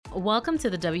Welcome to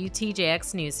the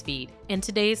WTJX NewsFeed. In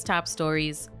today's top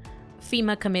stories,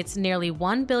 FEMA commits nearly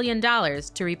 $1 billion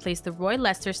to replace the Roy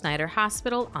Lester Schneider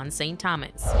Hospital on St.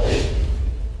 Thomas.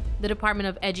 The Department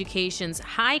of Education's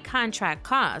high contract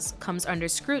costs comes under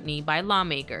scrutiny by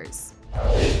lawmakers.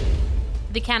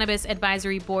 The Cannabis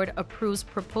Advisory Board approves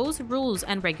proposed rules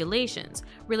and regulations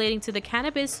relating to the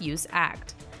Cannabis Use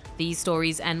Act. These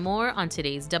stories and more on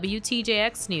today's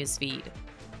WTJX Newsfeed.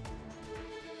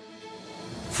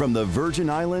 From the Virgin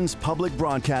Islands Public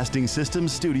Broadcasting System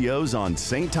studios on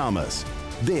St. Thomas,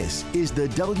 this is the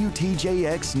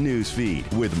WTJX Newsfeed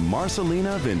with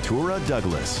Marcelina Ventura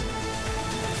Douglas.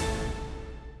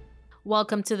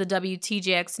 Welcome to the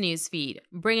WTJX Newsfeed,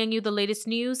 bringing you the latest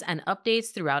news and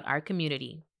updates throughout our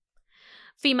community.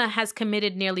 FEMA has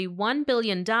committed nearly $1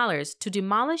 billion to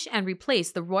demolish and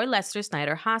replace the Roy Lester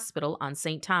Schneider Hospital on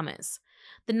St. Thomas.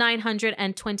 The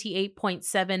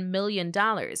 $928.7 million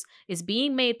is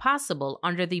being made possible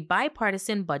under the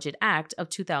Bipartisan Budget Act of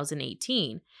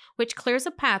 2018, which clears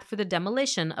a path for the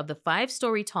demolition of the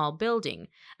 5-story tall building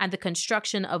and the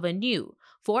construction of a new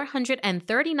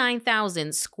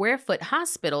 439,000 square foot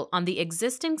hospital on the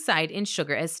existing site in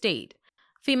Sugar Estate.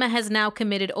 FEMA has now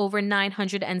committed over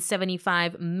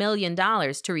 $975 million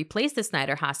to replace the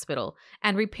Schneider Hospital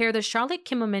and repair the Charlotte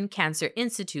Kimmelman Cancer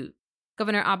Institute.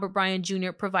 Governor Albert Bryan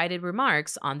Jr. provided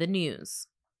remarks on the news.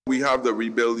 We have the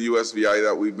Rebuild USVI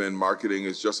that we've been marketing.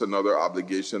 It's just another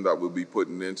obligation that we'll be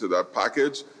putting into that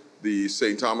package. The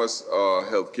St. Thomas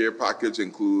healthcare package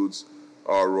includes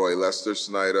Roy Lester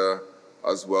Schneider,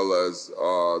 as well as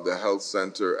the health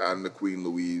center and the Queen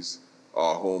Louise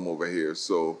home over here.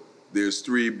 So there's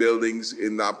 3 buildings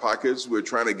in that package. We're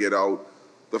trying to get out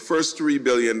the first $3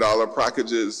 billion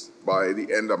packages by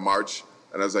the end of March.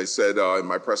 And as I said in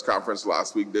my press conference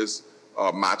last week, this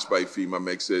match by FEMA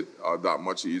makes it that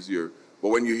much easier. But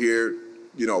when you hear,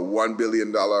 $1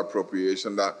 billion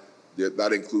appropriation,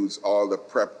 that includes all the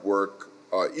prep work.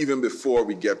 Even before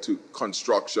we get to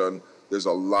construction, there's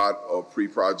a lot of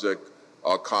pre-project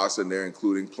costs in there,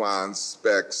 including plans,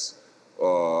 specs,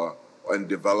 and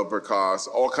developer costs,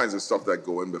 all kinds of stuff that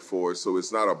go in before. So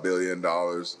it's not $1 billion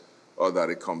that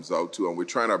it comes out to. And we're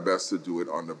trying our best to do it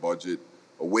on the budget,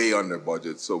 way under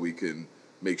budget, so we can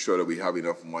make sure that we have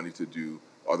enough money to do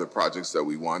other projects that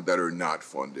we want that are not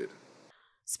funded.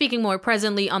 Speaking more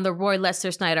presently on the Roy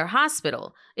Lester Schneider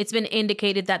Hospital, it's been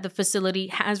indicated that the facility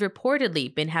has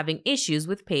reportedly been having issues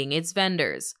with paying its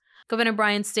vendors. Governor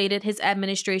Bryan stated his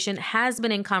administration has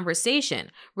been in conversation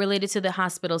related to the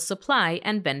hospital's supply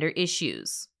and vendor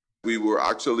issues. We were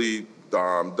actually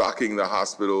docking the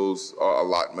hospital's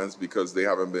allotments because they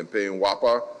haven't been paying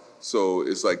WAPA. So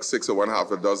it's like 6 of one,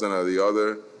 half a dozen of the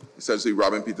other, essentially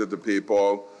robbing Peter to pay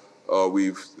Paul.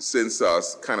 We've since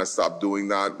kind of stopped doing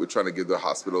that. We're trying to give the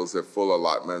hospitals their full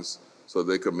allotments so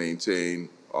they can maintain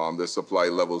their supply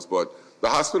levels. But the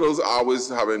hospitals are always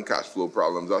having cash flow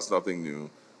problems. That's nothing new.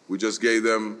 We just gave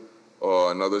them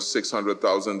another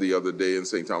 $600,000 the other day in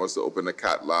St. Thomas to open a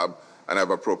CAT lab, and have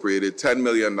appropriated $10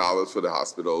 million for the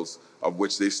hospitals, of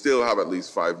which they still have at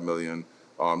least $5 million.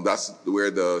 That's where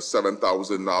the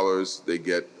 $7,000 they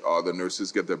get, the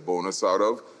nurses get their bonus out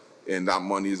of, and that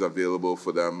money is available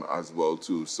for them as well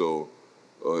too. So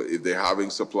if they're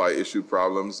having supply issue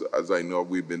problems, as I know,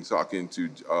 we've been talking to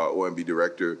OMB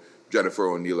Director Jennifer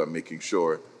O'Neill and making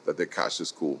sure that their cash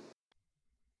is cool.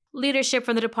 Leadership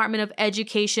from the Department of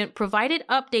Education provided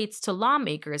updates to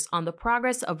lawmakers on the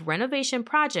progress of renovation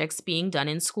projects being done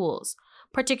in schools,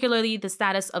 particularly the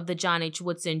status of the John H.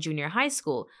 Woodson Junior High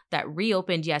School that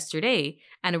reopened yesterday,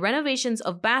 and renovations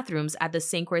of bathrooms at the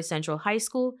St. Croix Central High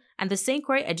School and the St.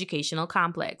 Croix Educational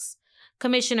Complex.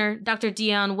 Commissioner Dr.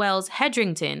 Dion Wells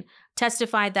Hedrington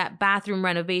testified that bathroom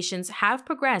renovations have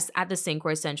progressed at the St.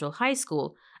 Croix Central High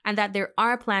School and that there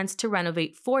are plans to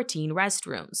renovate 14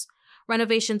 restrooms.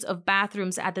 Renovations of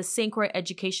bathrooms at the St. Croix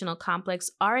Educational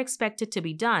Complex are expected to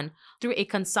be done through a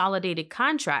consolidated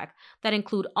contract that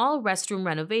include all restroom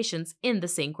renovations in the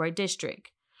St. Croix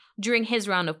district. During his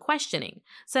round of questioning,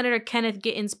 Senator Kenneth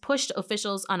Gittens pushed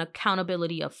officials on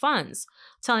accountability of funds,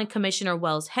 telling Commissioner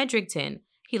Wells Hedrington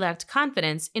he lacked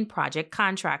confidence in project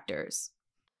contractors.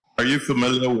 Are you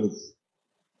familiar with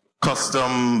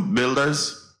custom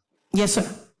builders? Yes, sir.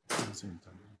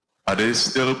 Are they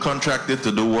still contracted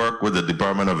to do work with the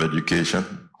Department of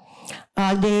Education?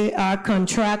 They are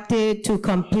contracted to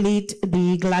complete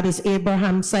the Gladys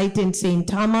Abraham site in St.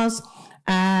 Thomas,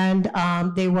 and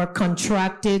they were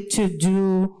contracted to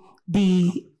do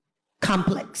the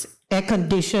complex air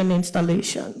condition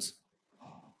installations.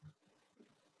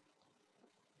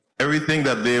 everything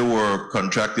that they were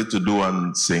contracted to do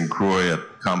on St. Croix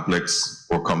at Complex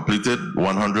were completed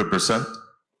 100%?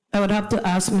 I would have to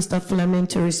ask Mr. Fleming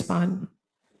to respond.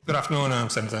 Good afternoon,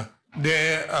 Senator.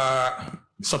 They are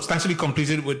substantially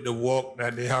completed with the work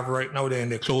that they have right now. They're in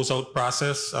the closeout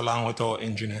process along with our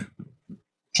engineer.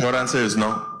 Short answer is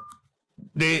no.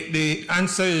 The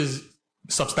answer is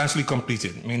substantially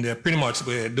completed. I mean,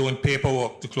 we're doing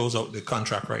paperwork to close out the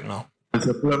contract right now.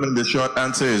 Mr. Fleming, the short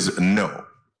answer is no.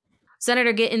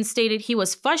 Senator Gittins stated he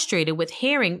was frustrated with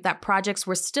hearing that projects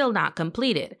were still not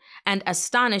completed and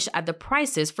astonished at the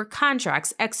prices for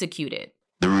contracts executed.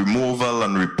 The removal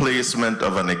and replacement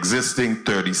of an existing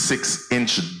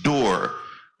 36-inch door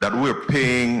that we're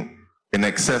paying in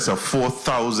excess of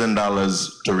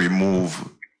 $4,000 to remove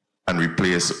and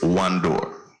replace one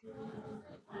door.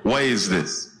 Why is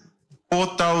this?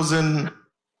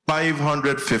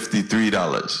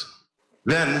 $4,553.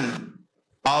 Then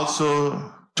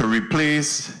also to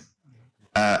replace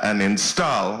and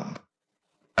install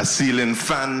a ceiling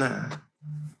fan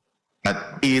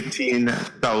at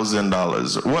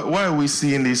 $18,000. Why are we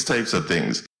seeing these types of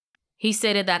things? He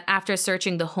stated that after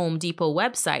searching the Home Depot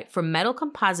website for metal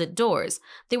composite doors,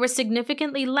 they were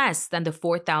significantly less than the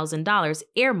 $4,000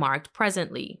 earmarked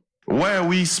presently. Why are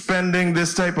we spending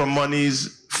this type of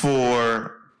monies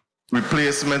for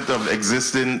replacement of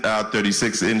existing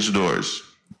 36-inch doors?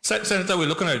 Senator, we're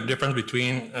looking at the difference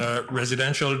between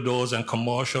residential doors and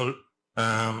commercial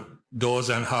doors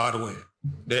and hardware.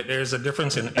 There's a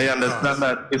difference in... I understand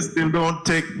that. It still don't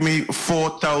take me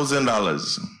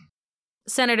 $4,000.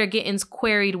 Senator Gittins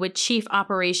queried with Chief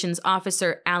Operations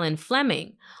Officer Alan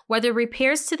Fleming whether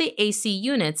repairs to the AC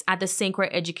units at the St. Croix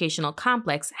Educational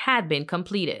Complex had been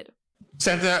completed.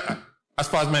 Senator, as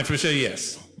far as my information,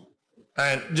 yes.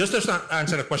 And just to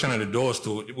answer the question on the doors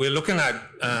too, we're looking at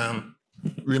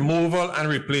removal and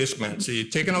replacement. So you're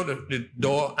taking out the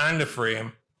door and the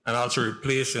frame and also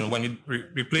replacing. When you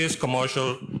replace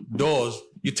commercial doors,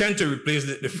 you tend to replace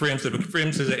the frames. So the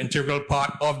frames is an integral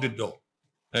part of the door.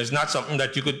 And it's not something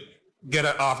that you could get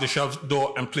an off-the-shelf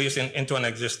door and place into an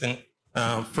existing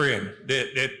frame.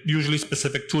 They're usually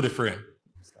specific to the frame.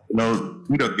 You know,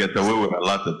 we don't get away with a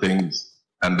lot of things.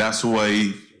 And that's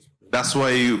why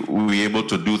we're able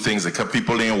to do things that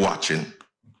people ain't watching.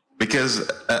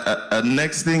 Because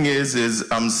next thing is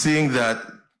I'm seeing that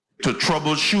to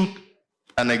troubleshoot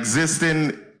an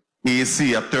existing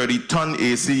AC, a 30-ton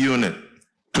AC unit,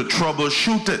 to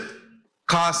troubleshoot it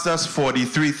cost us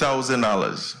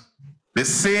 $43,000. The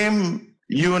same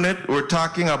unit we're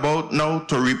talking about now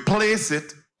to replace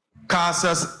it costs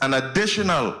us an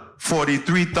additional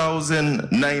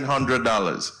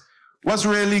 $43,900. What's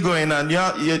really going on?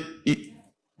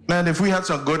 Man, if we had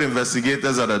some good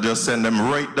investigators, I'd just send them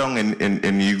right down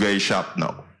in you guys' shop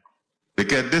now.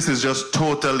 Because this is just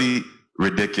totally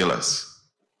ridiculous.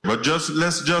 But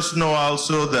let's just know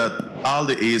also that all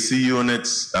the AC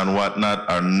units and whatnot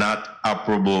are not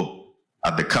operable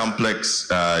at the complex.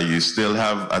 You still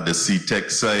have at the C-Tech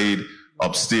side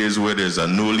upstairs where there's a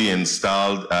newly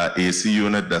installed AC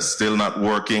unit that's still not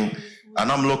working.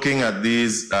 And I'm looking at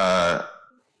these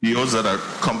POs that are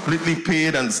completely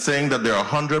paid and saying that they're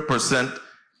 100%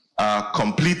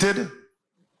 completed,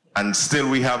 and still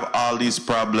we have all these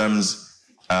problems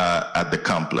at the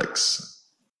complex.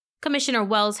 Commissioner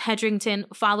Wells Hedrington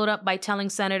followed up by telling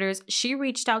senators she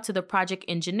reached out to the project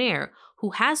engineer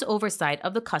who has oversight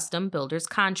of the custom builder's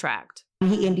contract.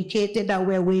 He indicated that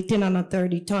we're waiting on a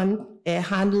 30-ton air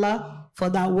handler for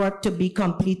that work to be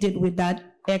completed with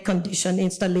that air condition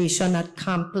installation at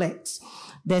complex.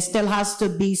 There still has to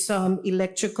be some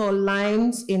electrical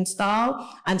lines installed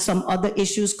and some other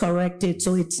issues corrected.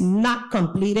 So it's not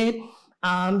completed.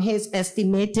 His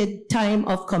estimated time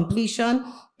of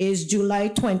completion is July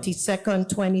 22nd,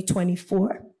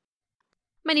 2024.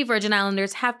 Many Virgin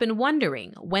Islanders have been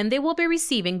wondering when they will be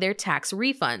receiving their tax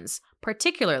refunds,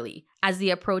 particularly as the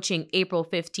approaching April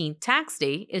 15th tax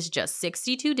day is just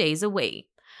 62 days away.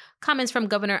 Comments from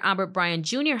Governor Albert Bryan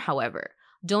Jr., however,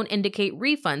 don't indicate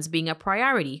refunds being a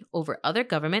priority over other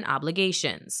government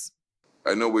obligations.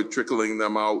 I know we're trickling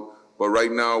them out, but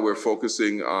right now we're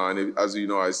focusing on, as you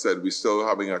know, I said, we're still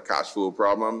having a cash flow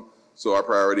problem. So our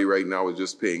priority right now is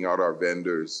just paying out our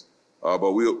vendors.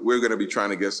 But we're going to be trying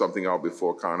to get something out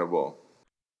before Carnival.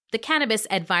 The Cannabis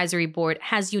Advisory Board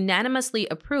has unanimously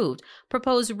approved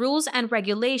proposed rules and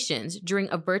regulations during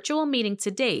a virtual meeting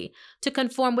today to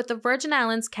conform with the Virgin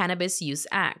Islands Cannabis Use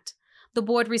Act. The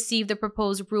board received the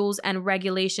proposed rules and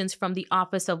regulations from the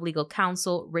Office of Legal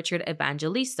Counsel Richard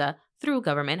Evangelista through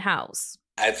Government House.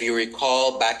 If you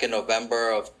recall, back in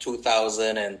November of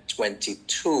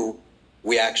 2022,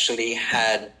 we actually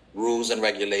had rules and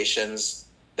regulations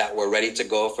that were ready to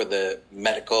go for the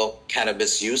Medical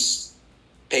Cannabis Use,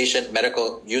 Patient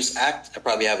Medical Use Act. I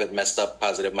probably have it messed up,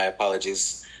 positive, my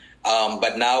apologies.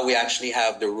 But now we actually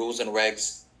have the rules and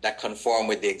regs that conform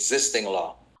with the existing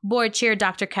law. Board Chair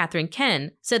Dr. Catherine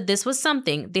Ken said this was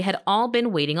something they had all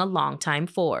been waiting a long time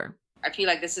for. I feel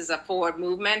like this is a forward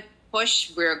movement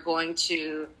push. We're going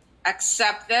to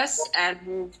accept this and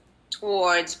move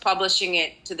towards publishing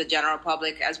it to the general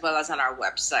public as well as on our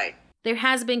website. There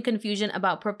has been confusion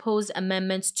about proposed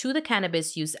amendments to the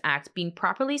Cannabis Use Act being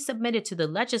properly submitted to the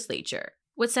legislature,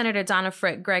 with Senator Donna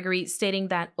Fred Gregory stating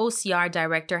that OCR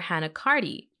Director Hannah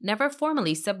Carty never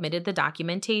formally submitted the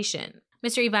documentation.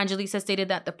 Mr. Evangelista stated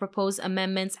that the proposed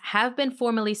amendments have been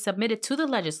formally submitted to the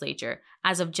legislature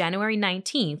as of January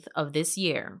 19th of this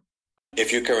year.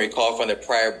 If you can recall from the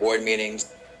prior board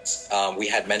meetings, we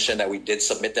had mentioned that we did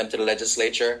submit them to the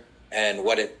legislature. And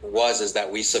what it was is that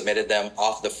we submitted them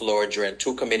off the floor during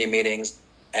 2 committee meetings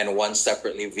and 1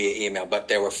 separately via email. But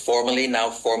they were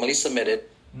formally submitted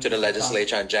to the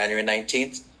legislature on January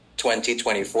 19th,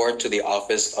 2024 to the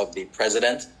office of the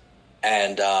president.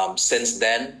 And since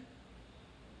then,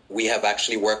 we have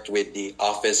actually worked with the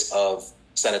office of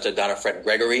Senator Donna Fred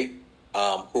Gregory,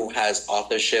 who has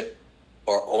authorship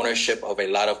or ownership of a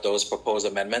lot of those proposed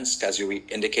amendments. As you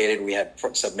indicated, we had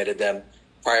submitted them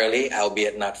priorly,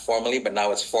 albeit not formally, but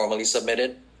now it's formally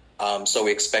submitted. So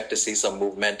we expect to see some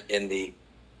movement in the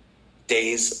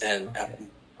days and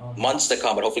months to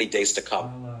come, but hopefully days to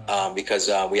come, because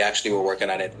we actually were working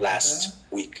on it last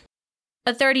week.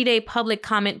 A 30-day public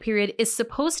comment period is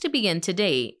supposed to begin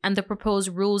today, and the proposed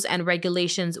rules and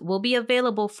regulations will be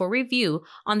available for review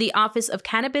on the Office of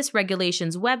Cannabis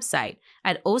Regulations website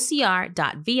at ocr.vi.gov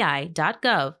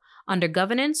under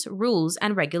Governance, Rules,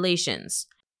 and Regulations.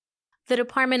 The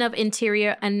Department of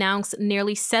Interior announced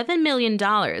nearly $7 million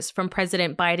from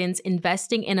President Biden's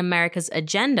Investing in America's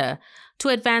agenda to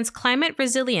advance climate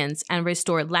resilience and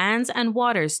restore lands and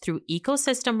waters through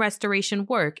ecosystem restoration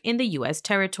work in the U.S.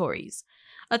 territories.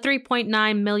 A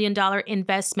 $3.9 million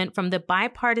investment from the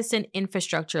Bipartisan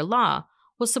Infrastructure Law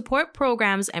will support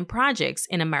programs and projects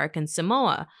in American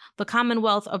Samoa, the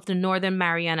Commonwealth of the Northern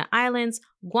Mariana Islands,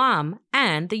 Guam,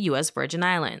 and the U.S. Virgin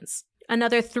Islands.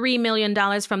 Another $3 million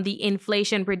from the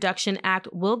Inflation Reduction Act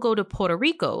will go to Puerto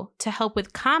Rico to help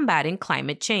with combating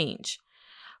climate change.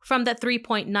 From the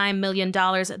 $3.9 million,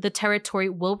 the territory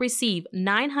will receive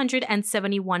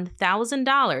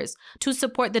 $971,000 to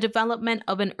support the development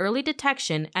of an early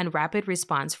detection and rapid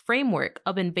response framework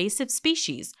of invasive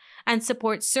species and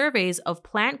support surveys of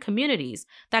plant communities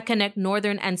that connect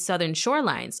northern and southern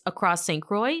shorelines across St.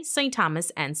 Croix, St.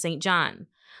 Thomas, and St. John.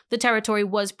 The territory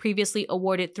was previously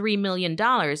awarded $3 million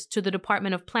to the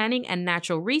Department of Planning and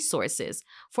Natural Resources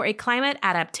for a climate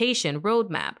adaptation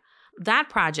roadmap. That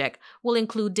project will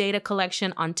include data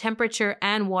collection on temperature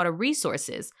and water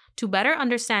resources to better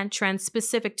understand trends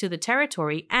specific to the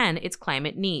territory and its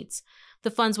climate needs.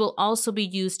 The funds will also be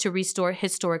used to restore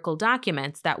historical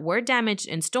documents that were damaged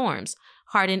in storms,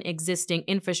 harden existing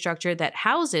infrastructure that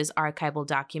houses archival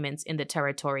documents in the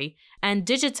territory, and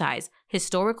digitize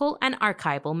historical and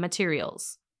archival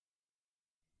materials.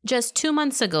 Just 2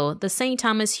 months ago, the St.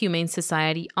 Thomas Humane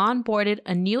Society onboarded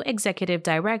a new executive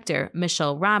director,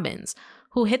 Michelle Robbins,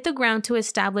 who hit the ground to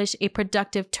establish a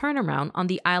productive turnaround on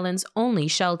the island's only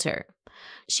shelter.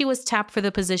 She was tapped for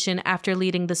the position after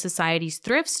leading the society's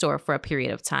thrift store for a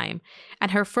period of time,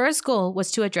 and her first goal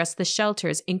was to address the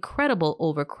shelter's incredible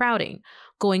overcrowding,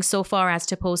 going so far as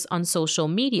to post on social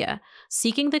media,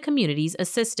 seeking the community's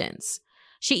assistance.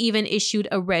 She even issued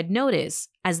a red notice,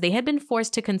 as they had been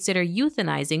forced to consider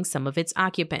euthanizing some of its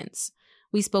occupants.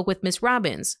 We spoke with Ms.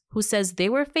 Robbins, who says they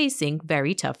were facing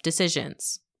very tough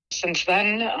decisions. Since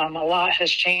then, a lot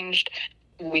has changed.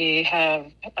 We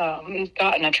have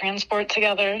gotten a transport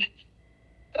together.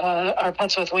 Our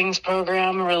Pets with Wings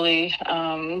program really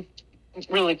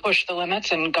pushed the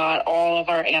limits and got all of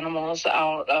our animals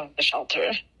out of the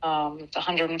shelter.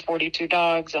 142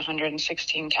 dogs,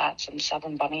 116 cats, and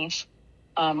 7 bunnies.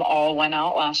 All went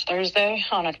out last Thursday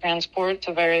on a transport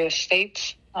to various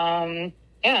states. And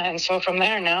so from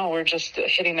there now we're just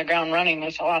hitting the ground running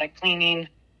with a lot of cleaning,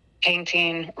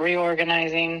 painting,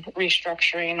 reorganizing,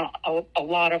 restructuring. A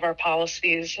lot of our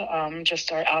policies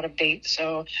just are out of date.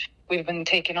 So we've been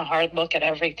taking a hard look at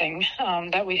everything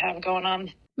that we have going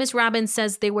on. Ms. Robbins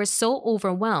says they were so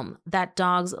overwhelmed that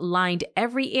dogs lined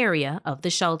every area of the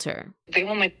shelter. The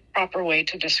only proper way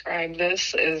to describe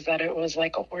this is that it was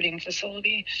like a hoarding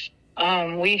facility.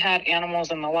 We had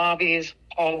animals in the lobbies,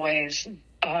 hallways,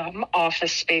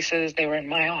 office spaces. They were in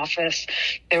my office.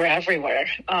 They were everywhere.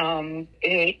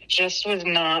 It just was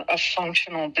not a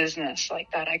functional business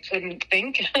like that. I couldn't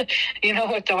think,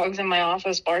 with dogs in my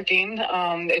office barking.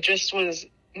 It just was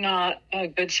not a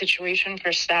good situation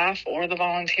for staff or the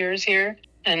volunteers here.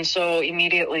 And so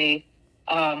immediately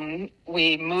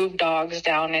we moved dogs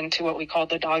down into what we call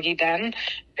the doggy den,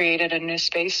 created a new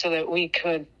space so that we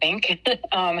could think,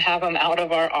 have them out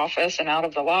of our office and out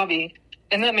of the lobby.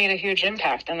 And that made a huge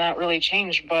impact, and that really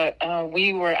changed. But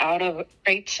we were out of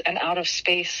crates and out of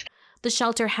space. The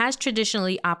shelter has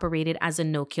traditionally operated as a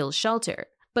no-kill shelter,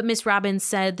 but Ms. Robbins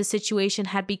said the situation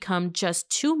had become just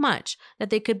too much, that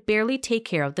they could barely take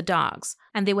care of the dogs,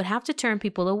 and they would have to turn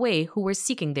people away who were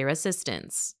seeking their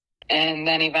assistance. And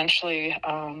then eventually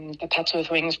the Pets with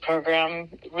Wings program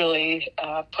really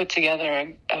put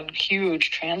together a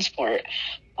huge transport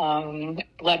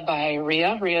led by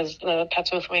Rhea. Rhea's the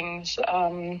Pets with Wings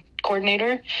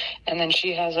coordinator. And then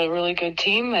she has a really good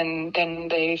team. And then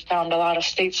they found a lot of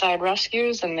stateside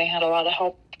rescues, and they had a lot of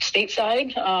help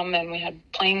stateside. And we had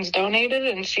planes donated,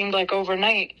 and it seemed like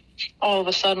overnight, all of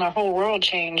a sudden our whole world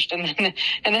changed, and then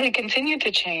it continued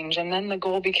to change. And then the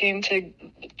goal became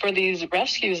for these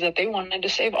rescues that they wanted to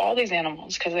save all these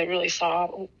animals because they really saw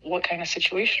what kind of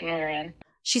situation we were in.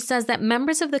 She says that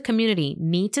members of the community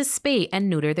need to spay and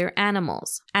neuter their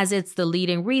animals, as it's the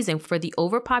leading reason for the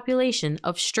overpopulation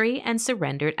of stray and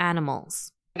surrendered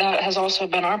animals. That has also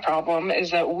been our problem, is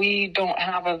that we don't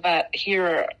have a vet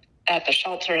here at the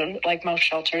shelter, like most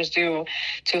shelters do,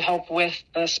 to help with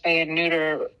the spay and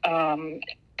neuter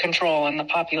control in the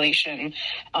population.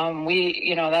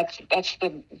 That's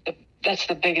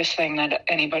the biggest thing that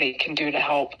anybody can do to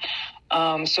help.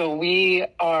 So we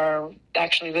are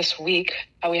actually this week,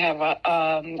 we have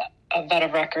a vet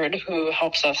of record who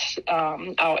helps us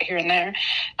out here and there.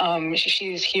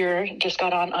 She's here, just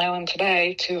got on island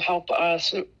today to help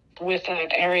us with an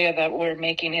area that we're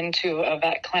making into a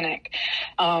vet clinic,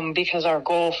 because our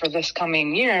goal for this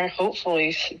coming year,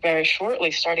 hopefully very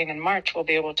shortly, starting in March, we'll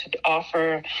be able to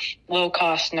offer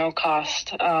low-cost,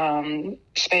 no-cost spay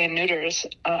and neuters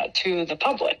to the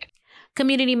public.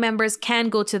 Community members can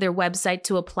go to their website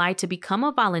to apply to become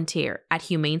a volunteer at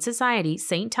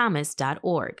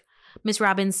humanesocietysthomas.org. Ms.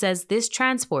 Robbins says this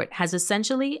transport has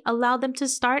essentially allowed them to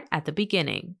start at the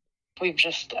beginning. We've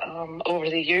just, over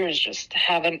the years, just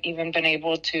haven't even been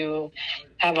able to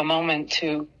have a moment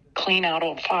to clean out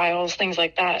old files, things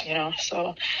like that,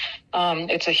 So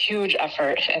it's a huge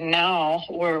effort. And now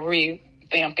we're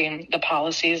revamping the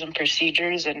policies and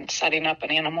procedures and setting up an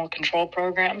animal control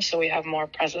program so we have more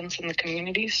presence in the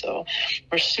community. So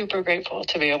we're super grateful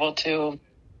to be able to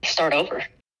start over.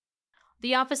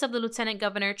 The Office of the Lieutenant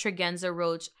Governor, Tregenza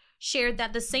Roach, shared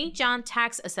that the St. John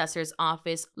Tax Assessor's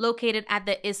Office, located at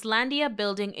the Islandia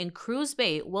building in Cruz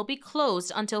Bay, will be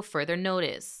closed until further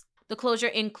notice. The closure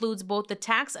includes both the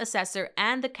tax assessor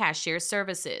and the cashier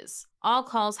services. All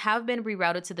calls have been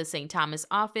rerouted to the St. Thomas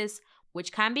office,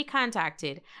 which can be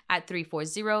contacted at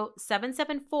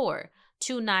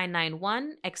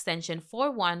 340-774-2991, extension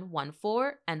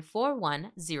 4114 and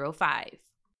 4105.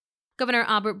 Governor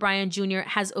Albert Bryan Jr.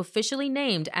 has officially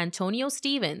named Antonio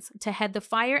Stevens to head the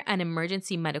Fire and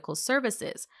Emergency Medical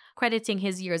Services, crediting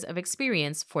his years of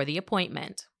experience for the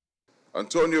appointment.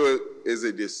 Antonio is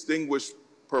a distinguished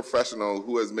professional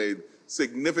who has made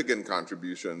significant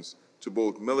contributions to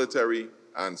both military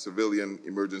and civilian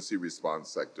emergency response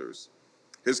sectors.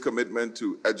 His commitment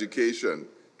to education,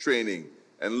 training,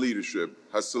 and leadership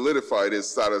has solidified his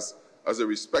status as a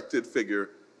respected figure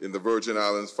in the Virgin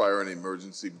Islands Fire and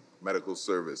Emergency Medical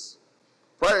Service.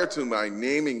 Prior to my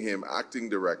naming him acting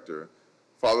director,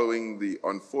 following the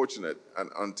unfortunate and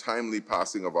untimely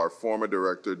passing of our former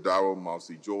director, Darrell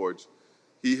Mousy George,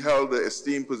 he held the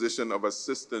esteemed position of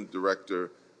assistant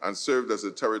director and served as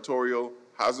a territorial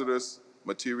hazardous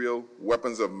material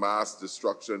weapons of mass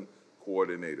destruction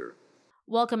coordinator.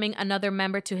 Welcoming another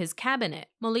member to his cabinet,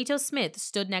 Molito Smith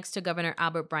stood next to Governor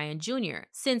Albert Bryan Jr.,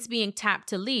 since being tapped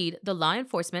to lead the Law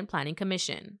Enforcement Planning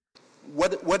Commission.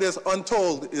 What is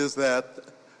untold is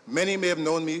that many may have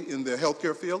known me in the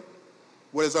healthcare field.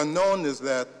 What is unknown is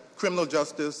that criminal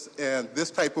justice and this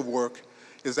type of work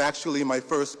is actually my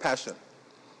first passion.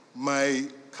 My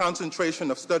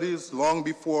concentration of studies long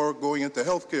before going into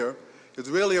healthcare is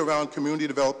really around community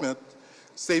development,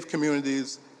 safe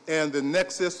communities, and the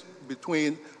nexus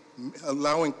between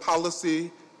allowing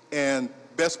policy and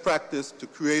best practice to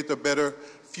create a better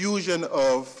fusion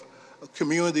of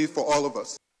community for all of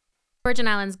us. Virgin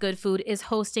Islands Good Food is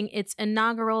hosting its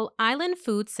inaugural Island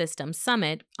Food System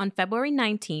Summit on February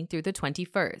 19th through the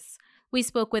 21st. We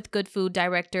spoke with Good Food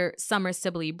Director Summer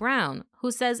Sibley Brown,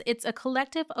 who says it's a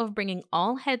collective of bringing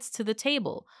all heads to the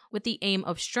table with the aim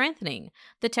of strengthening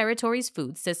the territory's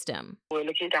food system. We're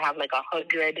looking to have like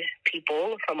 100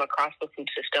 people from across the food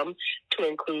system, to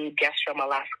include guests from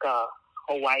Alaska,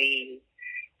 Hawaii,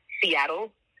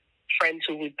 Seattle, friends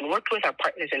who we've worked with, our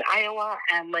partners in Iowa,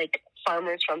 and like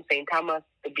farmers from St. Thomas,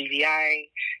 the BVI,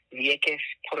 Vieques,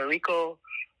 Puerto Rico.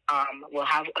 We'll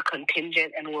have a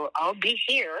contingent, and we'll all be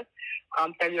here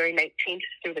on February 19th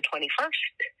through the 21st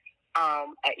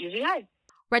at UVI.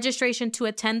 Registration to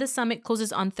attend the summit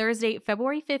closes on Thursday,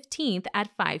 February 15th at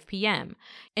 5 p.m.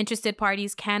 Interested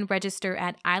parties can register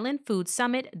at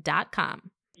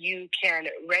islandfoodsummit.com. You can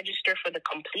register for the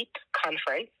complete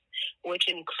conference, which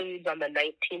includes on the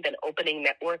 19th an opening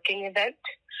networking event.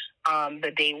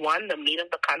 The day one, the meat of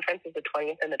the conference, is the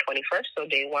 20th and the 21st. So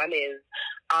day one is,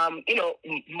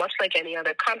 much like any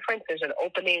other conference, there's an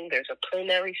opening, there's a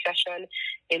plenary session.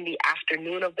 In the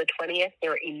afternoon of the 20th,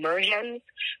 there are immersions.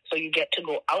 So you get to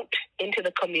go out into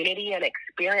the community and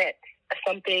experience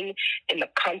something in the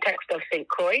context of St.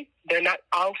 Croix. They're not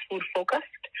all food focused,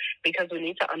 because we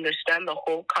need to understand the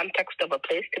whole context of a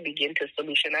place to begin to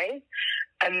solutionize.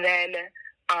 And then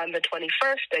on the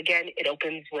 21st, again, it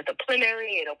opens with a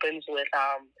plenary, it opens with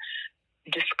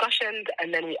discussions,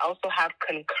 and then we also have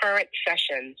concurrent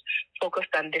sessions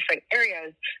focused on different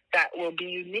areas that will be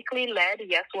uniquely led.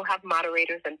 Yes, we'll have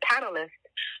moderators and panelists,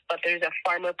 but there's a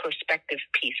farmer perspective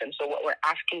piece. And so what we're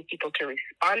asking people to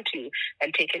respond to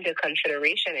and take into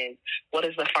consideration is, what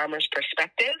is the farmer's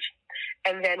perspective?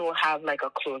 And then we'll have like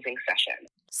a closing session.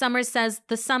 Summers says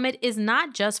the summit is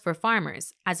not just for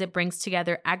farmers, as it brings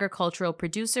together agricultural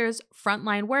producers,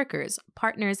 frontline workers,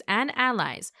 partners, and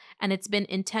allies, and it's been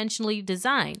intentionally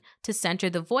designed to center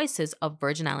the voices of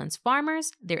Virgin Islands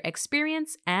farmers, their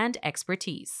experience, and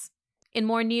expertise. In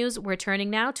more news, we're turning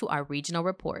now to our regional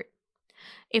report.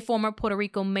 A former Puerto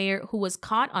Rico mayor who was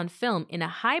caught on film in a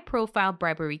high-profile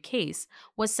bribery case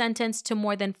was sentenced to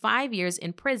more than 5 years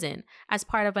in prison as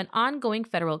part of an ongoing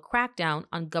federal crackdown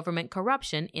on government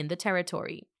corruption in the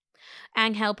territory.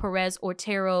 Angel Perez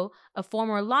Ortero, a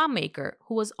former lawmaker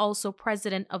who was also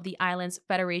president of the island's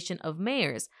Federation of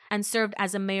Mayors and served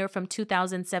as a mayor from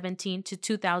 2017 to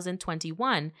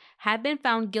 2021, had been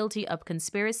found guilty of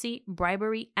conspiracy,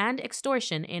 bribery, and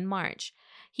extortion in March.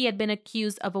 He had been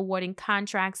accused of awarding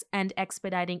contracts and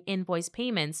expediting invoice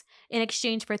payments in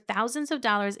exchange for thousands of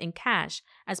dollars in cash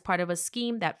as part of a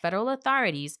scheme that federal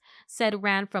authorities said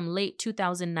ran from late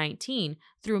 2019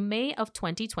 through May of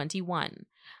 2021.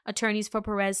 Attorneys for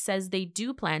Perez says they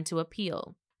do plan to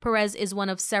appeal. Perez is one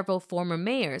of several former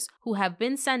mayors who have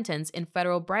been sentenced in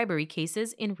federal bribery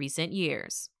cases in recent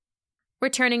years.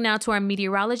 Returning now to our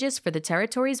meteorologist for the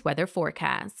territory's weather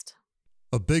forecast.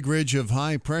 A big ridge of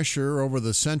high pressure over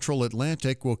the central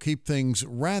Atlantic will keep things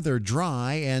rather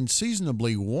dry and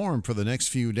seasonably warm for the next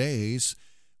few days,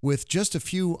 with just a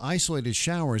few isolated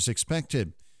showers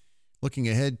expected. Looking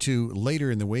ahead to later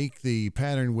in the week, the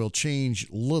pattern will change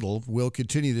little. We'll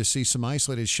continue to see some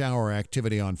isolated shower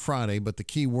activity on Friday, but the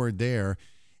key word there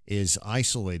is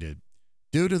isolated.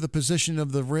 Due to the position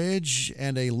of the ridge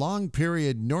and a long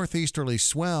period northeasterly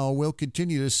swell, we'll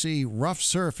continue to see rough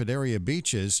surf at area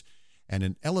beaches and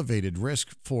an elevated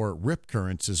risk for rip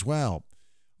currents as well.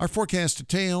 Our forecast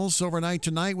details: overnight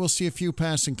tonight, we'll see a few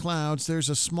passing clouds. There's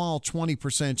a small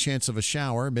 20% chance of a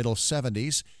shower, middle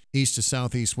 70s. East to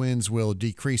southeast winds will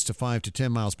decrease to 5 to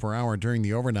 10 miles per hour during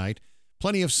the overnight.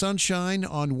 Plenty of sunshine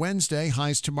on Wednesday,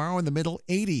 highs tomorrow in the middle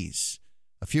 80s.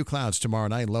 A few clouds tomorrow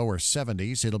night, lower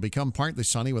 70s. It'll become partly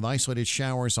sunny with isolated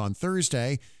showers on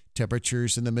Thursday,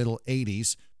 temperatures in the middle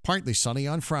 80s, partly sunny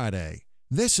on Friday.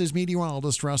 This is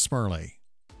meteorologist Russ Murley.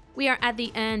 We are at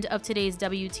the end of today's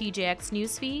WTJX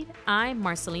Newsfeed. I'm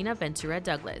Marcelina Ventura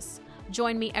Douglas.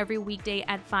 Join me every weekday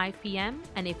at 5 p.m.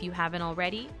 And if you haven't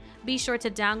already, be sure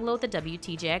to download the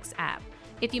WTJX app.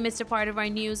 If you missed a part of our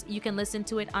news, you can listen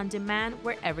to it on demand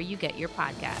wherever you get your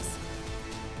podcasts.